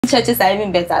churches are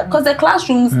even better because the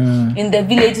classrooms in the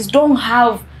villages don't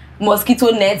have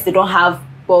mosquito nets, they don't have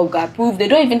bug-proof, they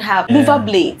don't even have mover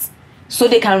blades, so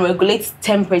they can regulate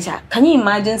temperature. Can you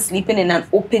imagine sleeping in an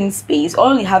open space?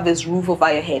 All you have is roof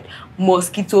over your head,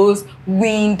 mosquitoes,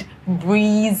 wind,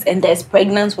 breeze, and there's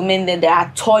pregnant women there, there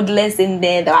are toddlers in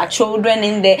there, there are children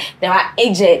in there, there are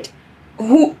aged.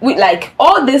 Like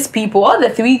all these people, all the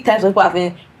three types of people have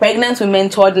been pregnant women,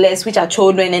 toddlers, which are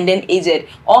children, and then aged,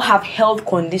 all have health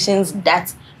conditions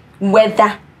that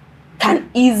weather can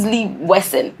easily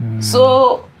worsen.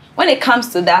 So when it comes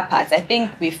to that part, I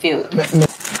think we failed.